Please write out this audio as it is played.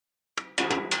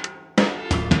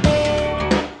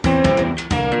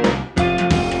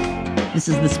This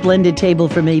is the Splendid Table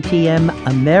from APM,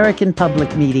 American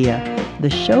Public Media, the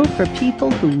show for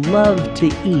people who love to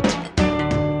eat.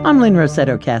 I'm Lynne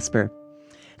Rossetto Kasper.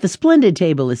 The Splendid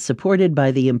Table is supported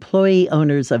by the employee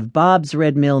owners of Bob's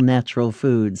Red Mill Natural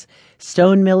Foods,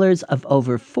 stone millers of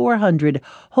over 400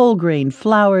 whole grain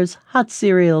flours, hot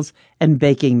cereals, and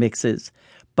baking mixes.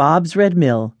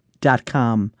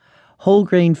 bobsredmill.com. Whole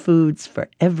grain foods for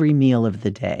every meal of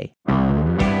the day.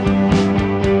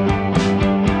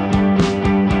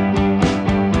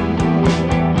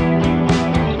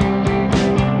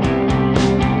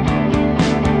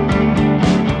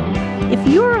 If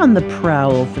you're on the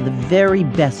prowl for the very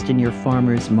best in your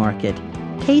farmer's market,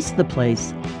 taste the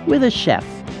place with a chef.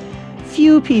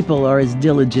 Few people are as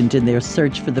diligent in their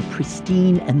search for the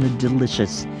pristine and the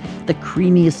delicious, the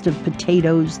creamiest of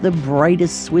potatoes, the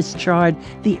brightest Swiss chard,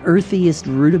 the earthiest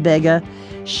rutabaga.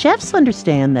 Chefs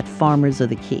understand that farmers are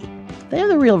the key. They're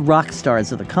the real rock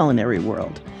stars of the culinary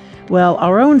world. Well,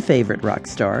 our own favorite rock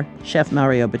star, Chef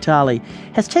Mario Batali,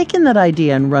 has taken that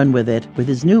idea and run with it with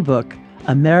his new book,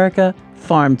 America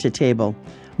Farm to Table.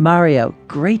 Mario,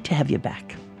 great to have you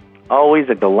back. Always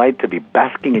a delight to be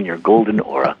basking in your golden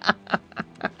aura.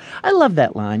 I love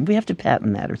that line. We have to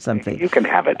patent that or something. You can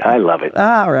have it. I love it.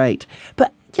 All right.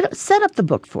 But, set up the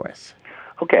book for us.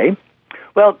 Okay.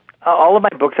 Well, all of my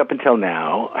books up until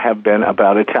now have been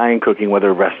about Italian cooking,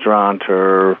 whether restaurant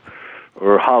or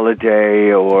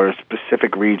holiday or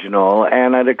specific regional.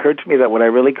 And it occurred to me that what I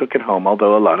really cook at home,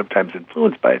 although a lot of times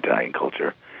influenced by Italian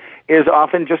culture, is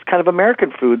often just kind of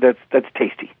American food that's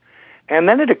tasty. And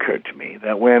then it occurred to me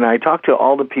that when I talk to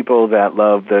all the people that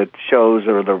love the shows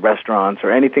or the restaurants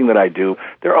or anything that I do,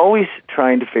 they're always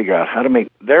trying to figure out how to make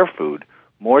their food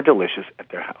more delicious at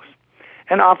their house.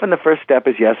 And often the first step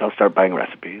is, yes, I'll start buying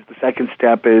recipes. The second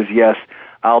step is, yes,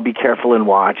 I'll be careful and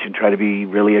watch and try to be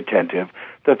really attentive.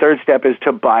 The third step is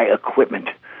to buy equipment,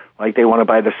 like they want to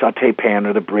buy the saute pan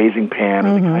or the braising pan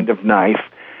or the kind of knife.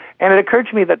 And it occurred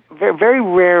to me that very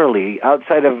rarely,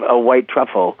 outside of a white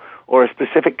truffle or a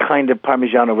specific kind of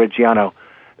Parmigiano Reggiano,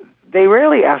 they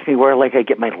rarely ask me where, I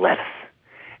get my lettuce.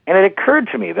 And it occurred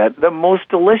to me that the most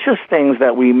delicious things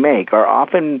that we make are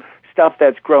often stuff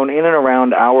that's grown in and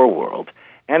around our world.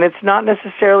 And it's not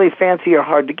necessarily fancy or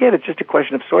hard to get. It's just a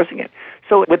question of sourcing it.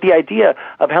 So with the idea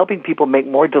of helping people make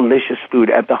more delicious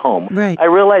food at the home, right, I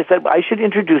realized that I should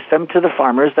introduce them to the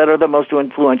farmers that are the most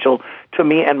influential to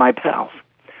me and my pals.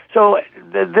 So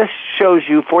this shows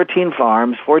you 14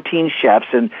 farms, 14 chefs,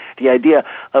 and the idea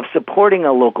of supporting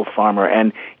a local farmer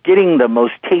and getting the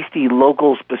most tasty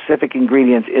local specific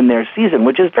ingredients in their season,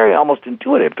 which is very almost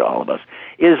intuitive to all of us,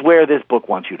 is where this book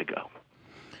wants you to go.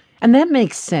 And that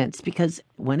makes sense because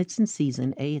when it's in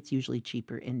season, A, it's usually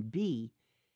cheaper, and B,